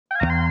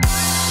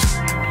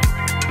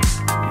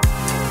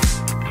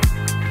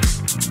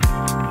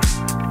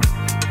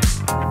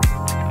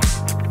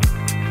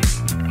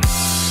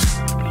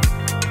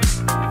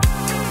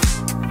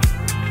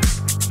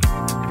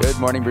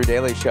Morning Brew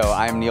Daily Show.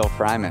 I'm Neal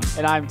Fryman.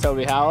 And I'm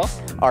Toby Howell.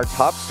 Our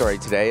top story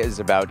today is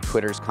about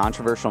Twitter's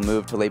controversial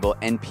move to label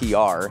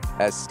NPR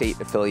as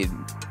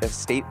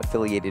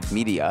state-affiliated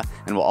media,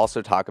 and we'll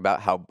also talk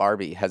about how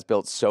Barbie has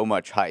built so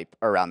much hype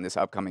around this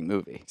upcoming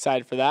movie.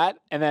 Excited for that.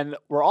 And then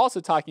we're also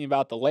talking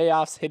about the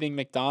layoffs hitting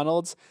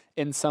McDonald's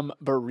in some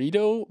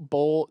burrito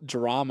bowl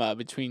drama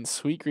between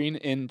Sweetgreen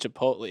and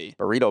Chipotle.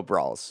 Burrito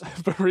brawls.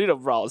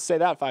 Burrito brawls. Say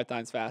that 5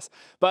 times fast.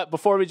 But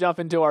before we jump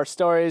into our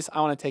stories,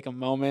 I want to take a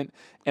moment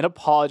and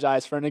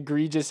apologize for an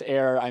egregious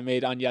error I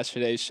made on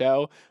yesterday's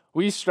show.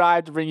 We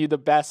strive to bring you the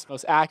best,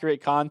 most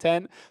accurate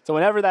content. So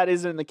whenever that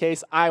isn't the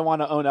case, I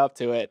want to own up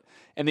to it.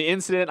 And the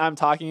incident I'm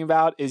talking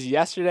about is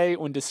yesterday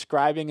when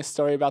describing a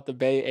story about the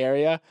Bay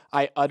Area,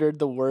 I uttered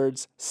the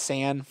words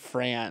San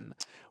Fran,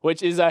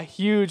 which is a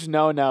huge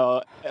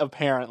no-no,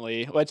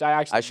 apparently, which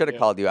I should have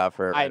called you out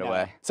for it right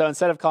away. So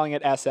instead of calling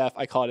it SF,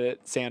 I called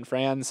it San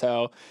Fran.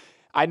 So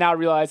I now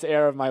realize the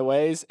error of my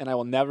ways, and I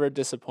will never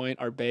disappoint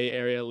our Bay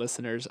Area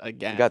listeners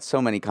again. You got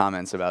so many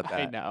comments about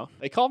that. I know.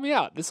 They called me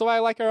out. This is why I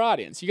like our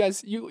audience. You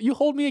guys, you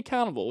hold me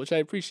accountable, which I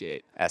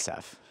appreciate.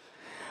 SF.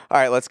 All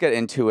right, let's get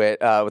into it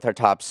with our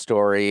top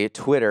story.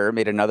 Twitter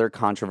made another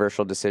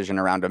controversial decision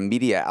around a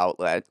media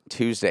outlet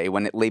Tuesday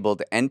when it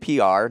labeled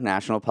NPR,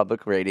 National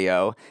Public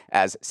Radio,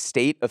 as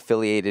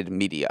state-affiliated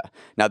media.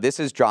 Now, this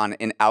has drawn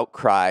an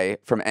outcry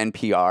from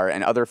NPR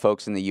and other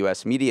folks in the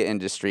U.S. media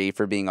industry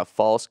for being a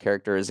false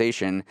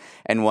characterization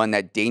and one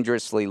that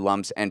dangerously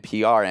lumps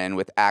NPR in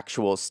with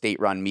actual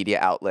state-run media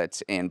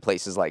outlets in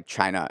places like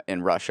China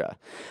and Russia.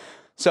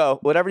 So,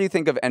 whatever you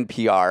think of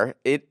NPR,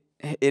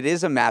 it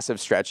is a massive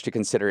stretch to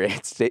consider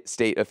it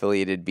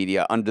state-affiliated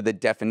media under the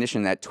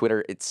definition that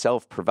Twitter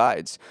itself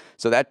provides.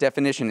 So that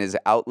definition is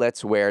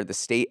outlets where the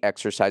state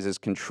exercises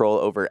control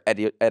over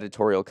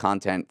editorial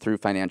content through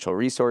financial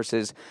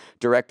resources,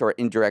 direct or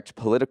indirect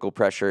political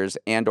pressures,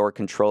 and or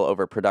control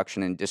over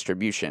production and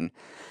distribution.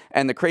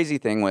 And the crazy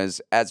thing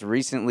was, as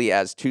recently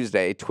as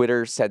Tuesday,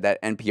 Twitter said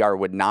that NPR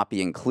would not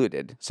be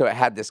included. So it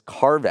had this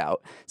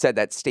carve-out, said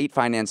that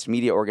state-financed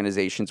media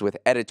organizations with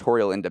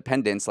editorial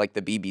independence, like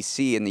the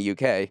BBC in the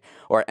UK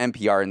or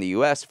NPR in the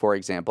US, for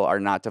example, are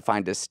not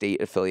defined as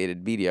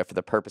state-affiliated media for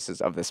the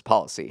purposes of this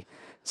policy.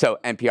 So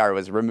NPR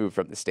was removed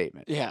from the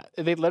statement. Yeah,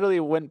 they literally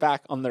went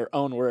back on their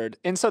own word.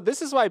 And so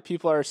this is why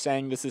people are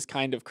saying this is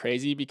kind of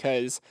crazy,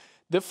 because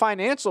the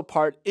financial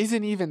part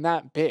isn't even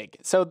that big.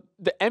 So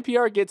the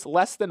NPR gets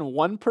less than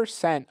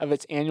 1% of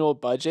its annual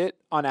budget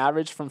on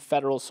average from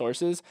federal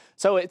sources.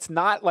 So it's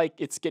not like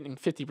it's getting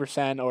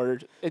 50% or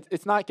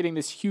it's not getting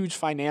this huge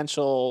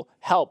financial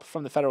help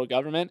from the federal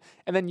government.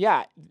 And then,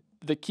 yeah,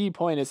 the key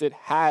point is it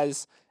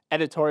has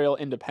editorial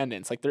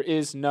independence. Like, there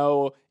is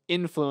no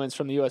influence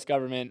from the U.S.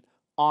 government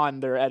on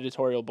their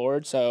editorial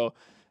board. So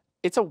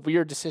it's a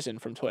weird decision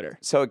from Twitter.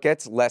 So it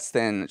gets less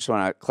than, just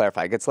want to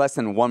clarify, it gets less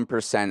than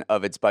 1%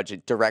 of its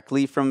budget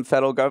directly from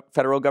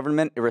federal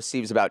government. It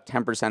receives about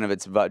 10% of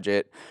its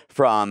budget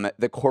from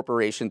the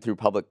corporation through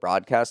public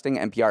broadcasting.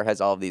 NPR has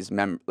all of these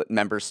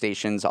member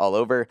stations all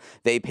over.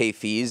 They pay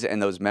fees,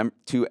 and those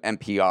to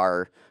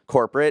NPR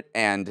corporate,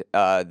 and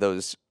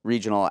those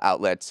regional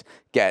outlets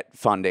get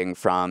funding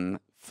from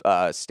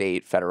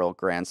state, federal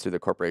grants through the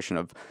Corporation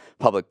of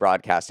Public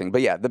Broadcasting.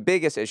 But yeah, the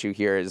biggest issue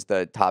here is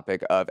the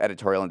topic of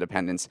editorial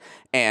independence.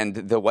 And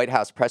the White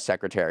House press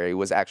secretary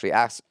was actually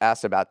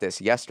asked about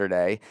this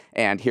yesterday,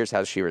 and here's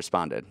how she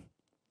responded.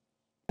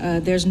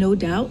 There's no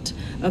doubt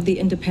of the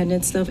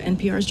independence of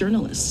NPR's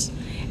journalists.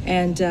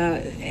 And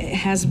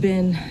has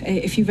been,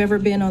 if you've ever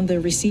been on the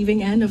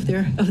receiving end of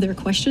their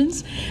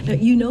questions,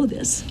 you know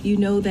this. You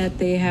know that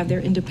they have their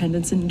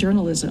independence in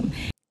journalism.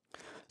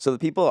 So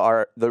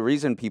the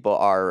reason people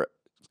are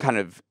kind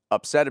of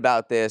upset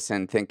about this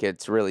and think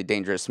it's a really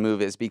dangerous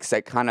move is because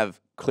it kind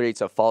of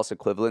creates a false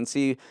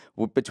equivalency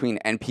between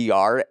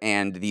NPR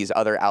and these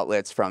other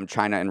outlets from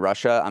China and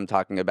Russia. I'm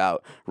talking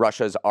about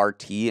Russia's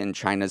RT and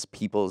China's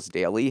People's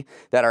Daily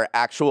that are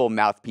actual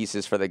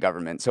mouthpieces for the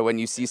government. So when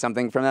you see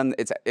something from them,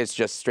 it's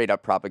just straight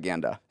up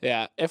propaganda.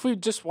 Yeah. If we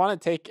just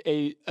want to take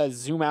a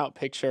zoom out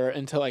picture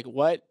into like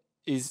what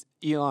is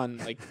Elon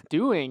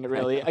doing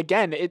really?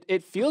 Again,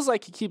 it feels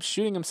like he keeps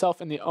shooting himself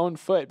in the own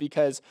foot,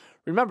 because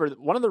remember,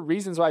 one of the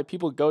reasons why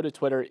people go to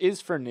Twitter is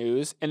for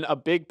news, and a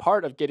big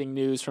part of getting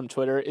news from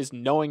Twitter is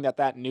knowing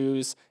that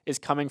news is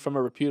coming from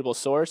a reputable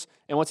source.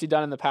 And what's he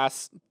done in the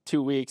past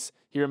 2 weeks?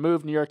 He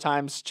removed New York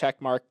Times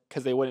checkmark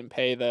because they wouldn't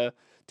pay the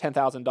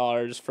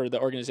 $10,000 for the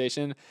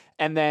organization,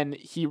 and then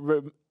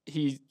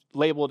he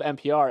labeled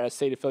NPR as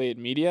state-affiliated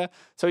media.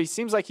 So he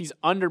seems like he's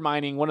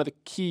undermining one of the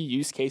key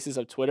use cases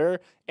of Twitter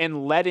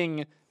and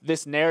letting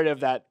this narrative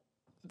that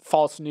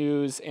false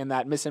news and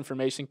that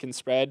misinformation can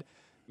spread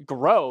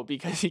grow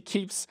because he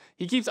keeps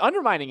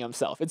undermining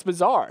himself. It's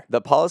bizarre.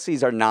 The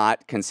policies are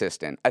not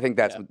consistent. I think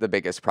that's the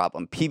biggest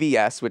problem.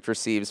 PBS, which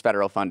receives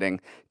federal funding,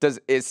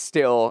 is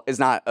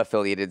not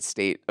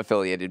state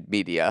affiliated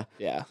media.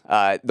 Yeah.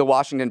 The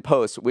Washington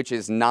Post, which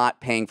is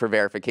not paying for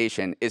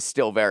verification, is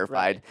still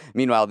verified. Right.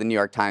 Meanwhile, the New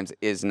York Times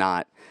is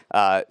not.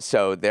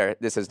 So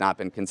this has not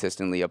been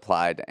consistently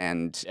applied,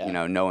 and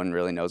no one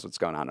really knows what's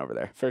going on over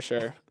there. For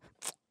sure.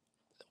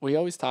 We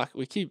always talk.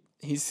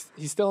 He's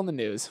still in the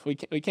news. We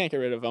can't get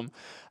rid of him.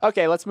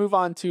 Okay, let's move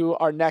on to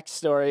our next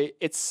story.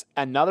 It's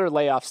another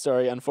layoff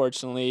story,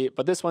 unfortunately,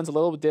 but this one's a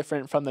little bit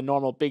different from the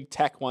normal big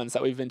tech ones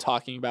that we've been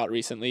talking about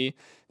recently.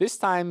 This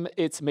time,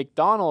 it's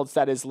McDonald's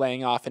that is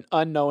laying off an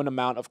unknown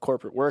amount of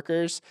corporate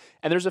workers,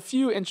 and there's a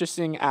few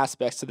interesting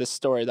aspects to this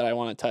story that I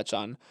want to touch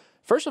on.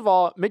 First of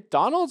all,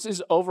 McDonald's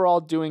is overall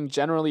doing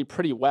generally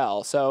pretty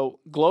well. So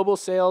global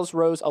sales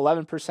rose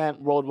 11%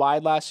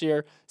 worldwide last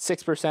year,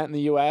 6% in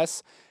the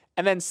US.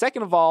 And then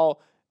second of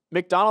all,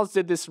 McDonald's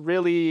did this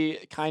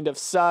really kind of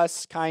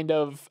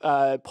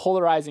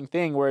polarizing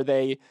thing where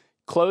they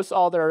closed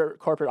all their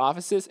corporate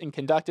offices and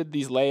conducted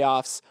these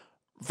layoffs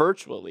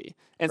virtually.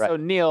 And so,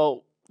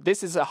 Neal,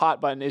 this is a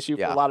hot button issue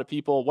for a lot of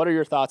people. What are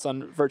your thoughts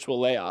on virtual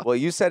layoff? Well,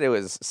 you said it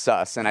was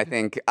sus, and I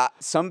think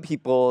some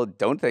people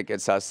don't think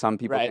it's sus. Some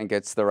people think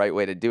it's the right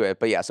way to do it.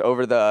 But yes,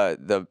 over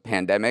the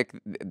pandemic,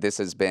 this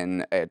has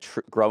been a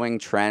growing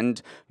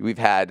trend. We've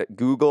had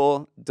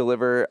Google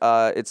deliver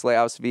its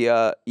layoffs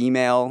via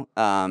email.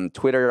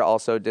 Twitter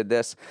also did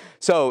this.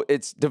 So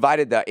it's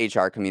divided the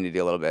HR community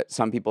a little bit.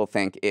 Some people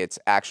think it's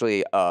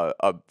actually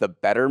the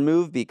better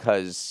move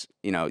because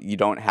you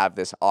don't have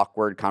this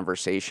awkward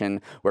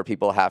conversation where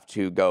people have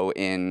to go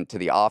into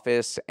the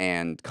office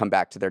and come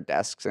back to their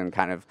desks and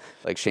kind of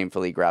like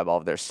shamefully grab all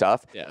of their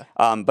stuff. Yeah.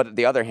 But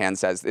the other hand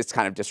says it's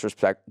kind of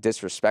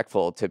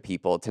disrespectful to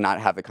people to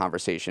not have the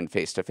conversation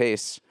face to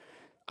face.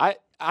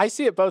 I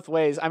see it both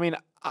ways. I mean,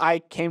 I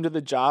came to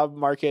the job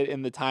market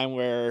in the time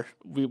where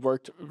we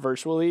worked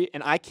virtually,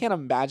 and I can't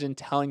imagine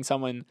telling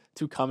someone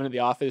to come into the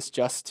office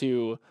just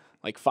to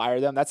like fire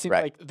them. That seems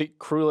like the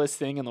cruelest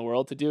thing in the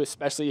world to do,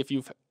 especially if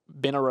you've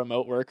been a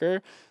remote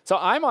worker. So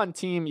I'm on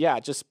team,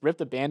 just rip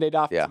the Band-Aid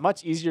off. It's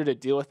much easier to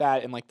deal with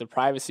that in like the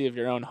privacy of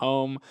your own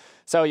home.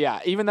 So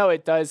even though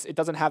it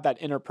doesn't have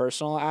that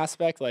interpersonal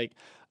aspect, like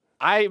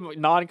I'm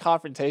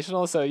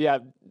non-confrontational.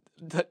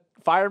 So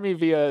fire me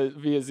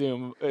via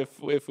Zoom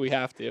if we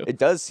have to. It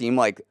does seem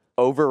like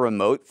over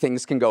remote,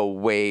 things can go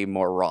way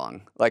more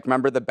wrong. Like,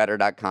 remember the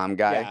Better.com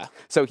guy? Yeah.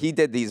 So he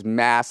did these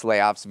mass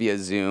layoffs via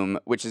Zoom,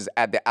 which is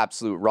the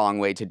absolute wrong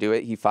way to do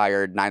it. He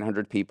fired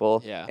 900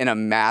 people in a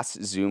mass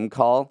Zoom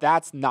call.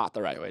 That's not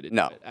the right way to do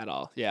it at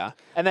all. Yeah.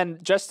 And then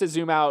just to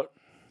zoom out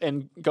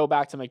and go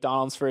back to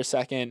McDonald's for a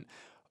second,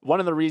 one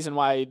of the reasons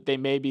why they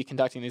may be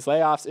conducting these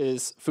layoffs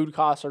is food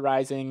costs are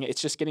rising.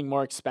 It's just getting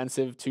more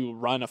expensive to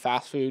run a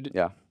fast food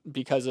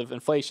because of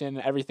inflation.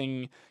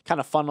 Everything kind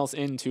of funnels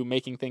into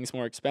making things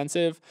more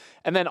expensive.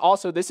 And then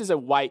also, this is a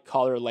white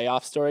collar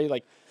layoff story.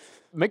 Like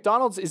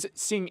McDonald's is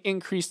seeing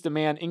increased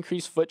demand,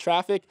 increased foot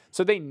traffic,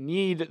 so they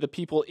need the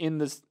people in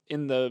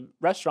the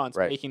restaurants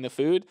making the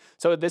food.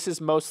 So this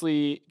is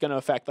mostly going to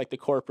affect like the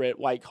corporate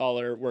white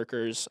collar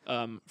workers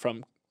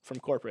from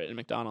corporate in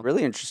McDonald's.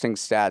 Really interesting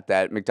stat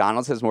that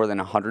McDonald's has more than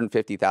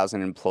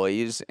 150,000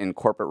 employees in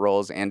corporate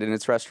roles and in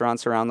its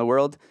restaurants around the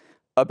world.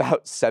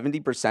 About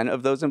 70%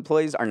 of those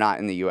employees are not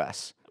in the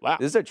U.S. Wow.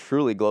 This is a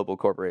truly global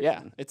corporation.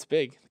 Yeah, it's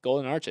big.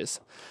 Golden Arches.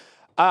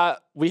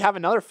 We have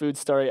another food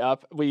story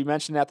up. We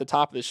mentioned at the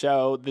top of the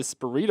show, this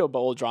burrito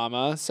bowl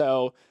drama.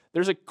 So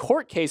there's a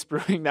court case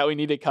brewing that we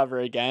need to cover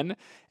again.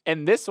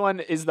 And this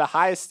one is the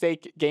highest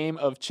stake game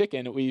of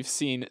chicken we've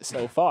seen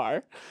so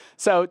far.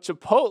 So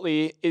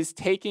Chipotle is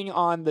taking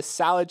on the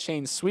salad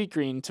chain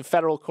Sweetgreen to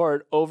federal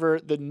court over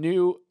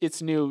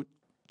its new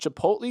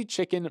Chipotle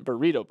chicken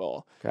burrito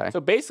bowl. Okay. So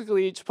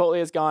basically, Chipotle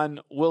has gone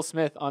Will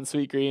Smith on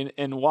Sweetgreen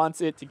and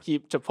wants it to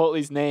keep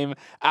Chipotle's name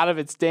out of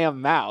its damn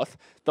mouth.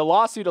 The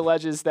lawsuit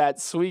alleges that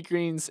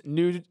Sweetgreen's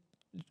new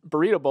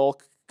burrito bowl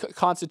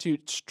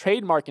constitutes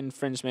trademark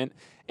infringement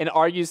and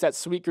argues that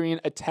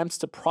Sweetgreen attempts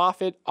to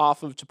profit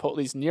off of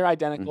Chipotle's near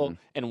identical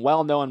and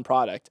well-known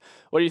product.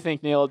 What do you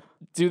think, Neal?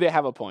 Do they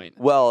have a point?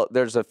 Well,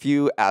 there's a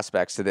few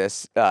aspects to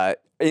this.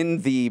 In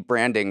the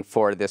branding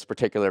for this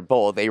particular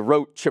bowl, they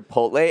wrote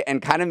Chipotle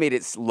and kind of made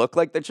it look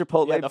like the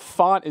Chipotle. Yeah, the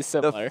font is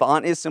similar. The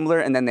font is similar,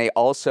 and then they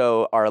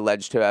also are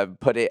alleged to have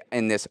put it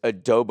in this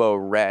adobo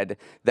red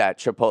that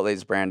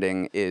Chipotle's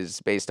branding is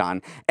based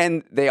on.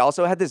 And they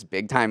also had this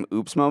big-time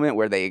oops moment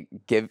where they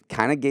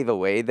kind of gave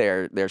away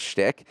their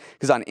shtick,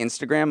 because on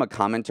Instagram, a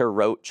commenter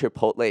wrote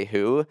Chipotle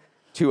who,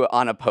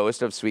 on a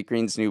post of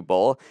Sweetgreen's new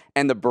bowl,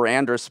 and the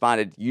brand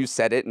responded, "You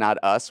said it, not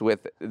us,"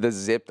 with the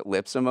zipped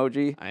lips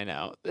emoji. I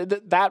know.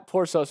 That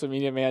poor social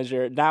media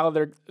manager, now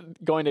they're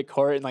going to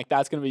court and like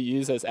that's going to be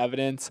used as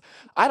evidence.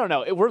 I don't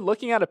know. We're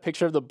looking at a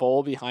picture of the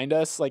bowl behind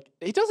us. Like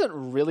it doesn't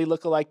really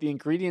look alike. The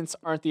ingredients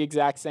aren't the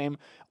exact same.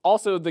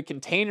 Also, the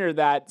container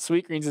that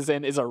Sweetgreens is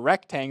in is a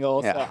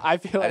rectangle. Yeah. So I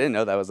feel like I didn't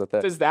know that was a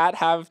thing. does that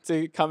have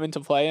to come into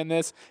play in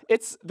this?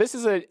 This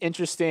is an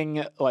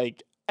interesting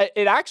like.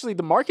 It actually,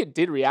 the market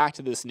did react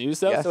to this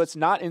news, though, Yes. so it's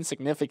not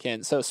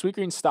insignificant. So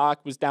Sweetgreen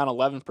stock was down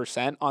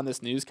 11% on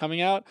this news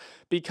coming out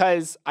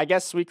because I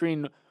guess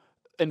Sweetgreen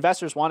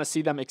investors want to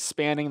see them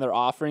expanding their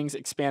offerings,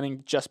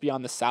 expanding just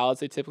beyond the salads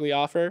they typically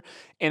offer.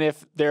 And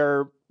if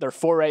their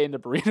foray into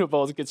burrito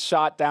bowls gets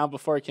shot down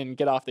before it can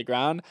get off the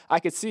ground, I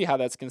could see how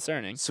that's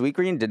concerning.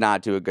 Sweetgreen did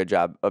not do a good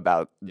job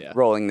about Yeah.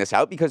 rolling this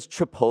out because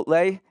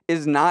Chipotle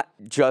is not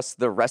just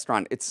the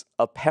restaurant; it's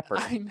a pepper.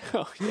 I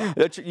know. Yeah.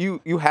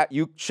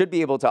 You should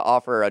be able to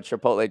offer a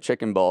Chipotle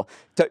chicken bowl.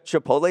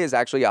 Chipotle is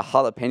actually a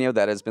jalapeno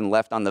that has been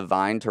left on the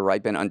vine to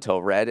ripen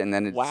until red, and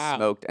then it's Wow.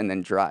 smoked and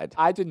then dried.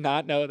 I did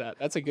not know that.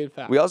 That's a good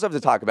fact. We also have to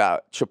talk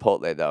about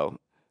Chipotle, though.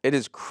 It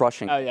is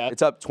crushing. Oh, yeah.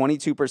 It's up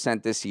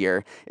 22% this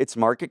year. Its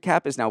market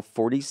cap is now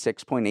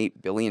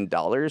 $46.8 billion.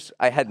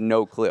 I had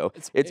no clue.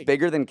 It's It's big.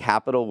 bigger than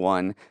Capital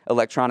One,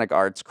 Electronic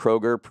Arts,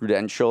 Kroger,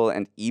 Prudential,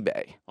 and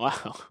eBay.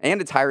 Wow.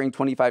 And it's hiring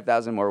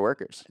 25,000 more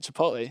workers.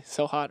 Chipotle,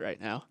 so hot right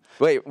now.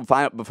 Wait,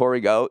 before we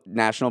go,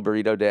 National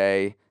Burrito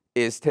Day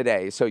is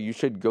today, so you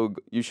should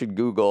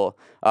Google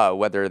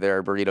whether there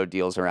are burrito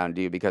deals around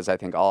you because I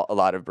think a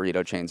lot of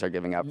burrito chains are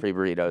giving out free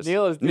burritos.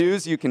 Neal is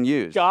News you can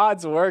use.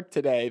 God's work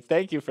today.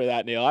 Thank you for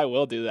that, Neal. I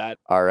will do that.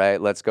 All right,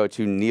 let's go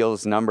to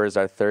Neal's Numbers,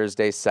 our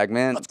Thursday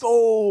segment. Let's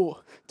go.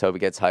 Toby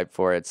gets hyped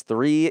for it. It's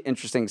 3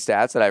 interesting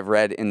stats that I've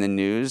read in the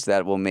news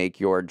that will make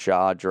your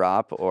jaw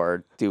drop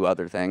or do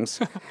other things.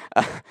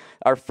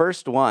 Our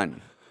first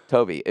one,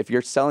 Toby, if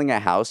you're selling a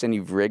house and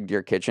you've rigged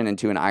your kitchen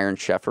into an Iron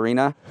Chef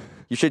arena,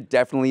 you should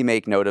definitely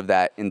make note of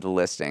that in the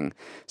listing.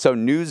 So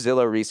new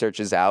Zillow research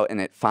is out,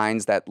 and it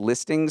finds that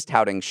listings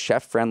touting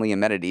chef-friendly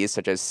amenities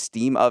such as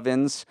steam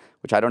ovens,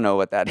 which I don't know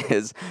what that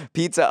is,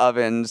 pizza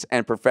ovens,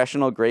 and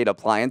professional-grade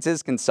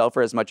appliances can sell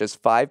for as much as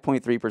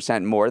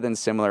 5.3% more than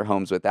similar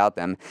homes without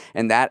them,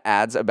 and that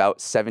adds about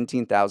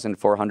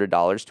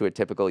 $17,400 to a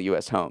typical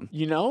U.S. home.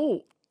 You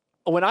know,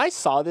 when I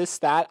saw this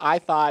stat, I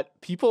thought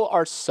people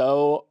are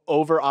so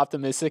over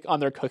optimistic on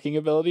their cooking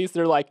abilities.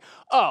 They're like,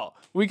 oh,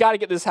 we got to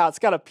get this house. It's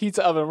got a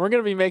pizza oven. We're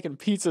going to be making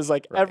pizzas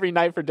like every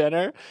night for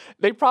dinner.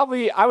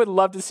 I would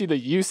love to see the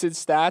usage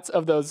stats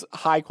of those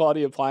high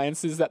quality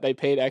appliances that they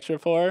paid extra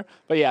for.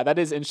 But yeah, that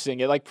is interesting.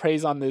 It like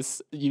preys on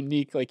this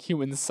unique like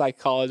human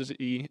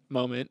psychology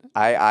moment.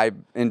 I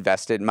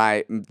invested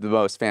the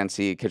most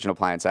fancy kitchen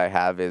appliance I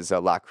have is a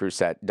La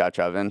Crusette Dutch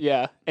oven.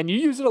 Yeah. And you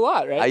use it a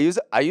lot, right?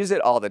 I use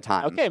it all the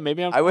time. Okay,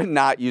 maybe I would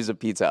not use a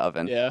pizza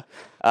oven. Yeah.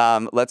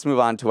 Let's move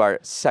on to our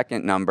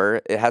second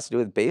number. It has to do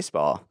with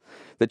baseball.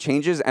 The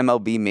changes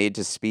MLB made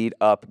to speed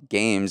up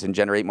games and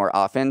generate more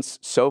offense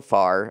so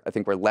far, I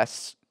think we're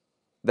less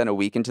than a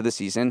week into the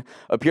season,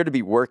 appear to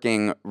be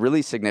working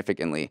really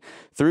significantly.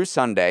 Through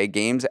Sunday,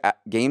 games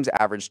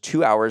averaged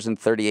 2 hours and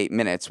 38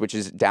 minutes, which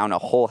is down a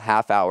whole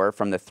half hour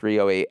from the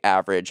 3:08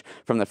 average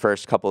from the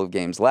first couple of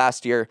games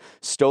last year.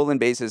 Stolen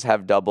bases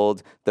have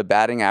doubled. The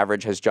batting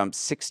average has jumped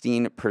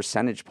 16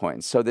 percentage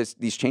points. So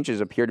these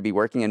changes appear to be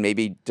working and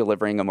maybe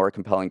delivering a more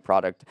compelling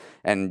product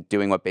and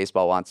doing what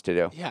baseball wants to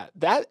do. Yeah,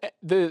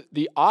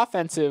 the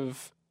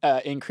offensive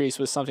increase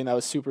was something that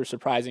was super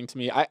surprising to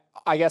me.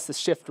 I guess the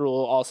shift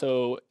rule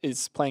also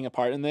is playing a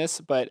part in this,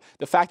 but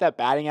the fact that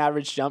batting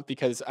average jumped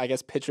because I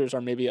guess pitchers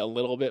are maybe a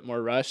little bit more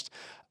rushed.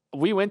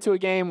 We went to a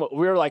game,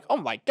 we were like, oh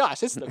my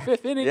gosh, it's the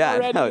 5th inning Yeah, I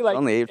already. know, it's like,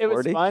 only it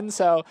was 8:40. fun.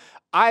 So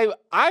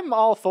I'm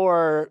all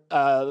for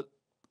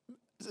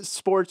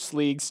sports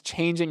leagues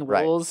changing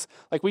Right. rules.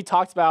 Like we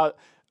talked about,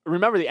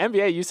 remember the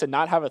NBA used to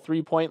not have a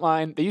 3-point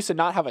line. They used to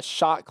not have a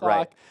shot clock.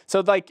 Right. So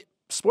like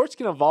sports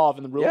can evolve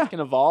and the rules Yeah. can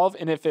evolve.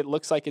 And if it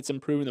looks like it's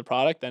improving the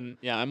product, then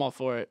yeah, I'm all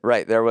for it.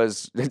 Right. There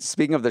was,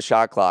 speaking of the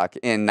shot clock,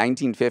 in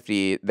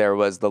 1950, there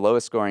was the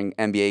lowest scoring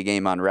NBA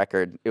game on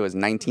record. It was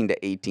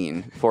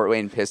 19-18. Fort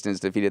Wayne Pistons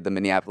defeated the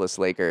Minneapolis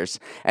Lakers.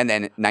 And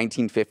then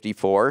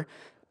 1954,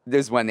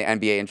 this is when the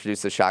NBA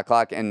introduced the shot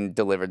clock and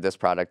delivered this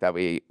product that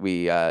we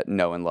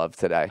know and love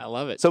today. I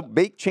love it. So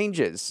make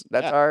changes.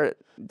 That's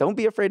don't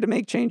be afraid to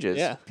make changes.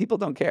 Yeah. People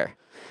don't care.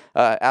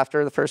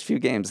 After the first few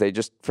games, they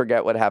just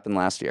forget what happened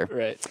last year.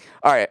 Right.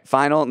 All right,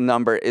 final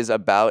number is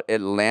about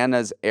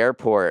Atlanta's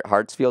airport.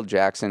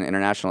 Hartsfield-Jackson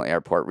International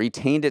Airport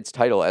retained its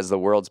title as the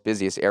world's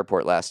busiest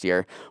airport last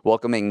year,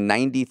 welcoming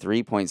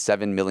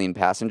 93.7 million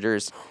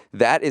passengers.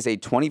 That is a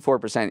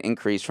 24%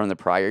 increase from the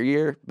prior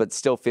year, but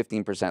still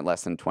 15%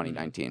 less than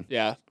 2019.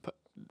 Yeah.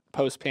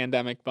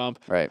 Post-pandemic bump.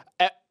 Right.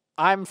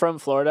 I'm from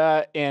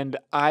Florida, and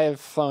I have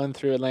flown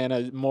through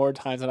Atlanta more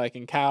times than I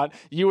can count.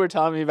 You were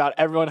telling me about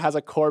everyone has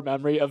a core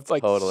memory of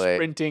like Totally.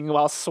 sprinting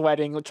while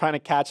sweating, trying to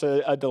catch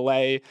a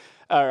delay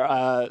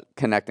or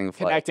Connecting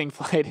flight.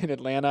 flight in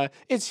Atlanta.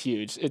 It's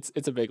huge.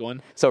 It's a big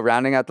one. So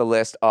rounding out the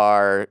list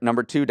are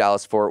number 2,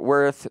 Dallas-Fort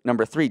Worth,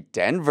 number 3,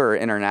 Denver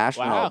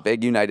International, Wow.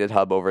 big United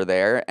hub over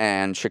there,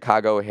 and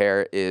Chicago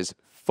O'Hare is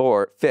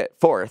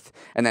fourth,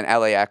 and then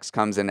LAX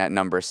comes in at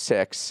number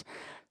 6.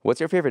 What's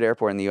your favorite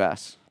airport in the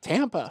U.S.?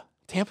 Tampa.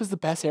 Tampa's the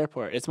best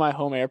airport. It's my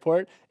home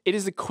airport. It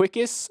is the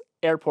quickest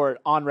airport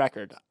on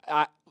record.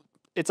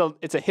 It's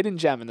a hidden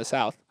gem in the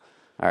South.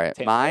 All right,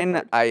 Tampa mine,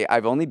 Airport.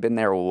 I've only been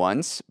there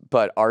once,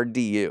 but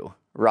RDU,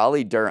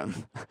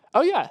 Raleigh-Durham.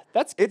 Oh yeah,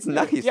 It's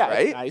nice, yeah,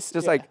 right? It's nice.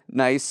 Just yeah. like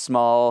nice,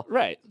 small,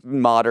 right.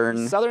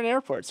 modern. Southern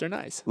airports are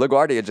nice.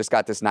 LaGuardia just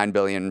got this $9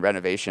 billion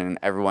renovation, and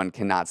everyone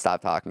cannot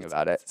stop talking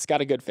about it. It's got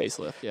a good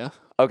facelift. Yeah.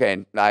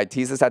 Okay, I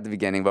teased this at the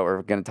beginning, but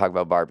we're going to talk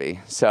about Barbie.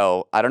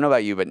 So I don't know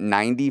about you, but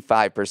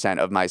 95%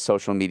 of my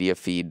social media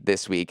feed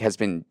this week has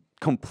been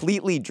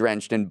completely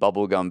drenched in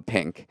bubblegum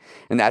pink.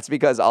 And that's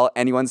because all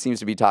anyone seems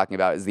to be talking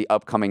about is the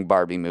upcoming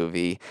Barbie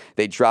movie.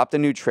 They dropped a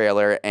new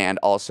trailer and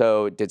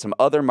also did some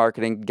other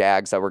marketing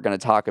gags that we're going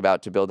to talk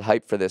about to build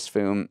hype for this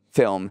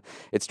film.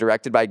 It's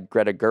directed by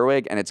Greta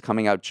Gerwig, and it's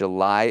coming out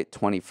July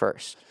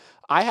 21st.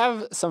 I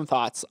have some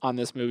thoughts on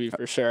this movie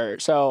for sure.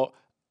 So,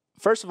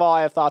 first of all,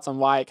 I have thoughts on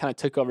why it kind of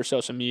took over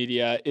social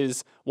media.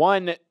 Is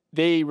one,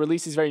 they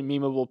release these very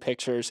memeable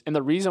pictures. And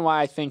the reason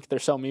why I think they're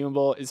so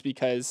memeable is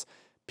because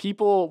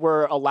people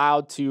were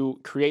allowed to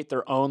create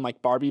their own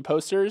like Barbie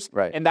posters.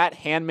 Right. And that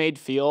handmade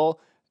feel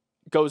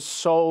goes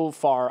so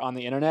far on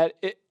the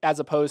internet as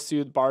opposed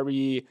to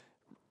Barbie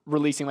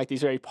releasing like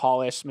these very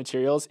polished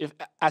materials. If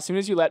as soon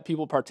as you let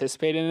people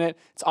participate in it,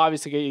 it's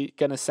obviously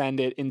going to send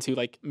it into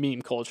like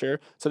meme culture.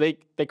 So they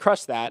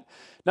crush that.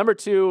 Number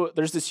 2,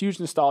 there's this huge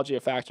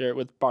nostalgia factor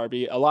with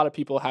Barbie. A lot of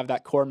people have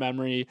that core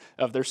memory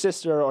of their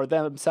sister or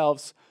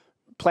themselves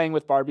playing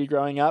with Barbie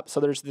growing up. So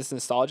there's this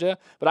nostalgia.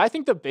 But I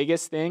think the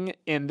biggest thing,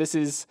 and this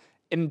is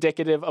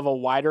indicative of a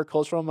wider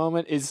cultural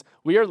moment, is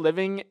we are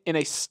living in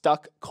a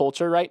stuck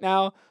culture right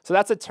now. So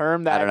that's a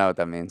term that I don't know what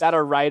that means. That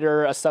a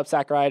writer, a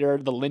Substack writer,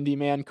 the Lindy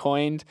Man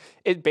coined.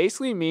 It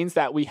basically means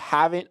that we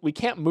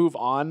can't move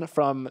on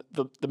from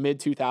the mid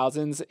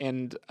 2000s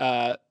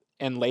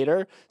and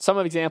later. Some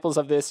of examples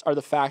of this are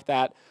the fact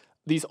that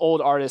these old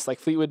artists like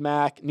Fleetwood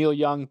Mac, Neil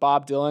Young,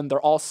 Bob Dylan, they're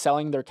all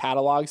selling their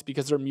catalogs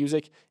because their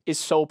music is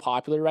so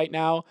popular right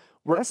now.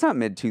 That's not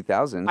mid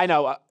 2000s. I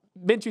know.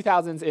 Mid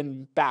 2000s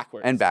and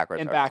backwards. And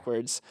backwards.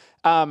 Backwards.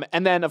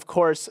 And then, of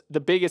course,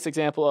 the biggest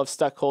example of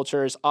stuck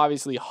culture is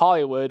obviously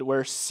Hollywood,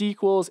 where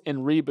sequels and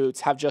reboots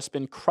have just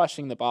been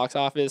crushing the box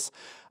office.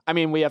 I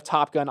mean, we have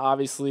Top Gun,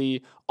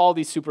 obviously, all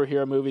these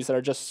superhero movies that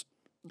are just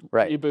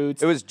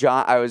reboots. It was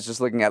I was just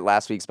looking at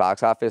last week's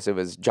box office. It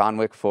was John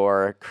Wick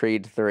 4,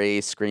 Creed 3,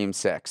 Scream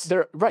 6.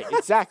 Right,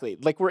 exactly.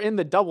 Like we're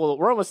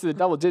almost in the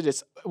double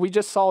digits. We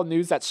just saw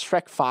news that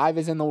Shrek 5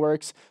 is in the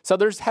works. So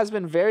has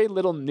been very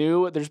little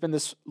new. There's been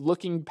this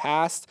looking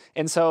past.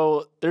 And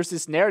so there's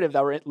this narrative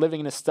that we're living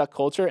in a stuck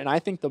culture. And I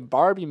think the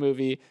Barbie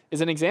movie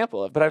is an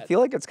example of that. But I feel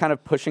like it's kind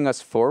of pushing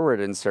us forward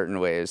in certain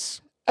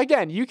ways.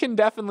 Again, you can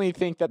definitely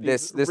think that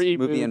This reboots,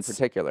 movie in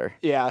particular.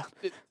 Yeah.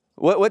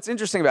 What's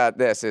interesting about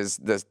this is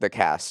the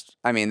cast.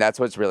 I mean, that's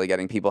what's really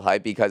getting people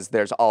hyped because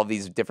there's all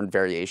these different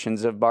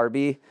variations of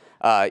Barbie.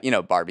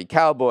 Barbie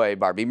cowboy,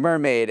 Barbie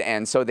mermaid,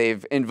 and so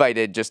they've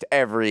invited just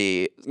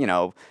every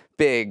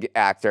big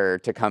actor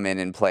to come in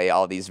and play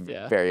all these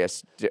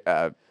various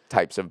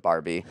types of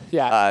Barbie.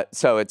 Yeah.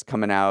 So it's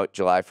coming out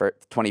July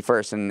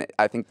 21st, and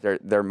I think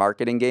their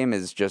marketing game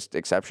is just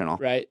exceptional.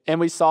 Right.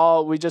 And we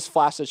just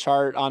flashed a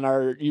chart on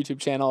our YouTube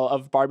channel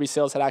of Barbie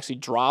sales had actually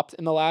dropped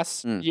in the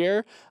last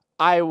year.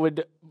 I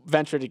would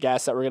venture to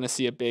guess that we're going to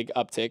see a big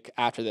uptick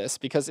after this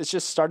because it's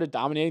just started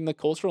dominating the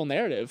cultural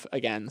narrative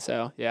again.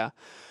 So, yeah.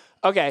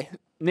 Okay,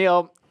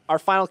 Neal, our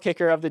final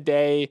kicker of the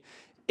day.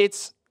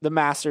 It's the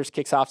Masters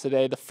kicks off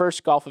today, the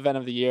first golf event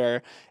of the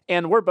year.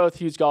 And we're both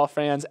huge golf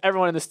fans.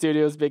 Everyone in the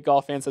studio is big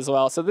golf fans as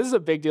well. So this is a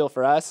big deal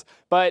for us.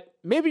 But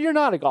maybe you're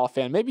not a golf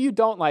fan. Maybe you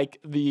don't like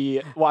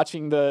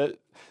watching the...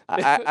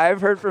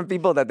 I've heard from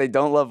people that they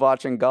don't love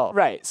watching golf.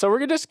 Right. So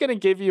we're just going to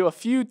give you a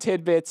few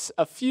tidbits,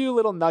 a few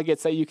little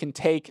nuggets that you can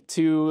take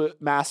to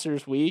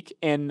Masters Week,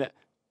 and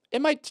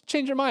it might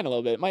change your mind a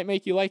little bit. It might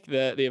make you like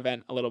the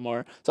event a little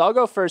more. So I'll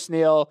go first,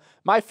 Neal.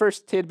 My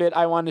first tidbit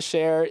I want to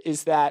share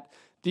is that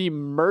the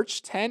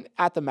merch tent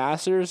at the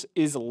Masters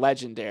is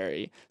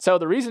legendary. So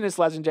the reason it's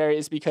legendary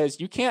is because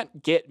you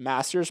can't get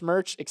Masters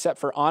merch except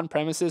for on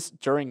premises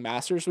during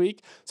Masters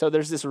Week. So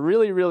there's this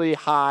really, really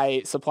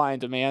high supply and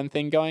demand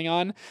thing going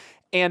on.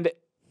 And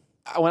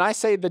when I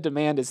say the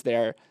demand is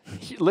there,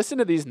 listen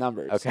to these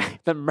numbers. Okay.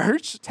 The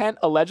merch tent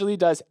allegedly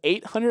does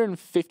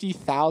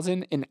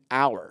 $850,000 an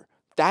hour.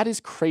 That is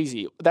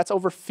crazy. That's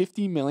over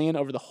 50 million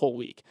over the whole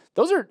week.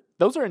 Those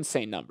are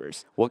insane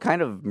numbers. What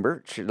kind of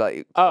merch?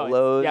 Like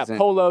polos?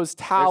 Polos,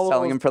 towels. They're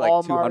selling them for like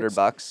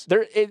 $200.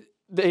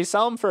 they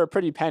sell them for a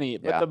pretty penny,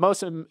 but Yeah. the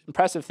most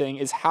impressive thing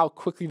is how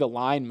quickly the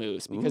line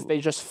moves because they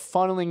just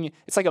funneling.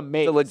 It's like a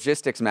maze. The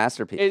logistics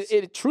masterpiece.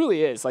 It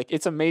truly is. Like,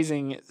 it's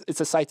amazing.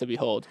 It's a sight to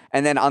behold.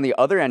 And then on the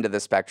other end of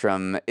the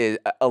spectrum,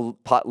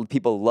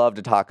 people love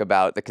to talk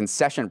about the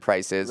concession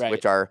prices, Right.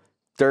 which are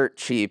dirt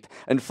cheap.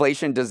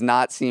 Inflation does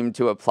not seem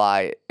to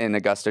apply in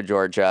Augusta,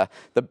 Georgia.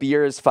 The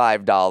beer is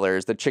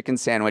 $5. The chicken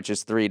sandwich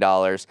is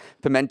 $3.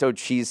 Pimento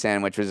cheese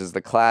sandwich, which is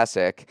the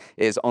classic,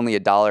 is only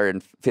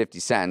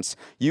 $1.50.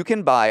 You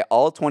can buy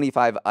all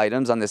 25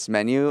 items on this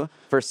menu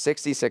for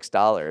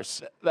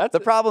 $66. That's The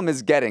problem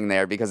is getting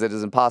there because it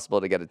is impossible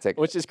to get a ticket.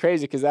 which is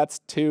crazy because that's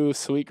 2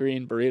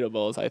 Sweetgreen burrito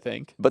bowls, I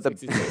think. But the-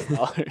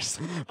 $66.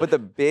 But the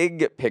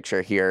big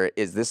picture here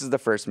is this is the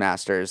first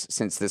Masters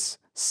since this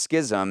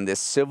schism, this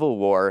civil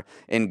war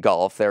in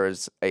golf. There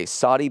was a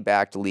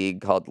Saudi-backed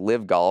league called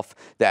Live Golf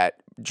that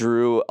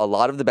drew a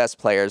lot of the best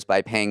players by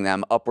paying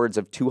them upwards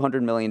of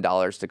 $200 million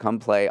to come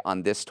play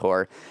on this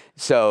tour.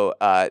 So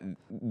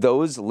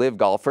those Live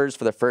golfers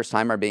for the first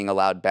time are being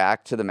allowed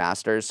back to the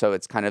Masters. So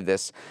it's kind of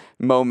this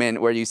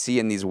moment where you see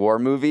in these war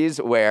movies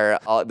where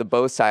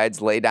both sides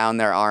lay down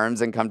their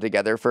arms and come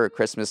together for a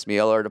Christmas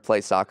meal or to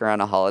play soccer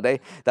on a holiday.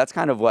 That's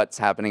kind of what's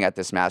happening at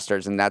this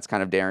Masters, and that's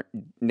kind of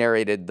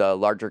narrated the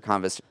larger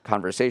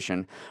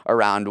conversation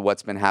around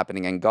what's been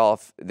happening in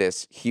golf,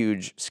 this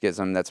huge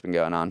schism that's been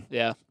going on.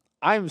 Yeah.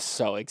 I'm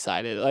so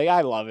excited. Like,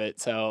 I love it.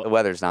 The So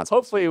weather's not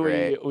supposed hopefully to be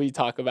great. we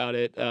talk about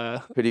it.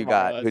 Who do you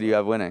got? Who do you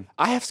have winning?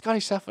 I have Scotty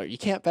Scheffler. You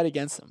can't bet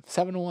against him.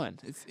 7-1.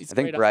 It's I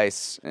think great.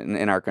 Bryce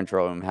in our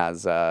control room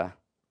has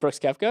Brooks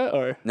Koepka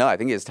or no, I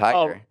think he has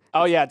Tiger.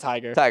 oh yeah,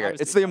 Tiger. Tiger.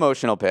 Obviously. It's the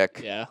emotional pick.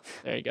 Yeah,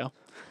 there you go.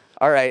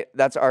 All right,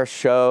 that's our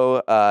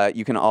show.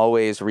 You can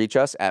always reach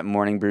us at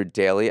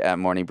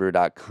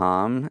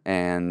morningbrew@morningbrew.com,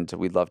 and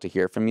we'd love to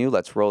hear from you.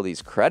 Let's roll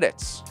these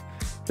credits.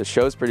 The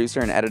show's producer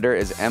and editor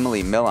is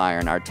Emily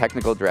Milliron. Our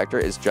technical director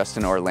is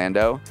Justin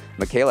Orlando.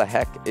 Michaela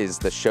Heck is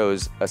the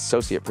show's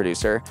associate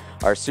producer.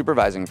 Our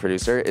supervising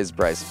producer is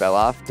Bryce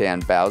Beloff.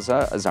 Dan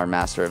Bauza is our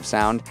master of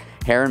sound.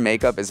 Hair and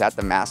makeup is at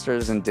the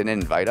Masters and didn't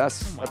invite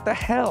us. What the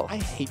hell? I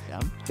hate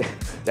them.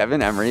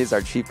 Devin Emery is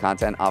our chief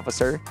content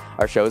officer.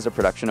 Our show is a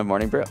production of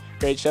Morning Brew.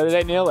 Great show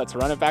today, Neal. Let's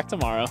run it back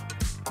tomorrow.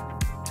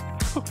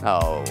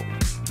 Oh,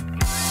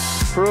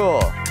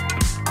 cruel.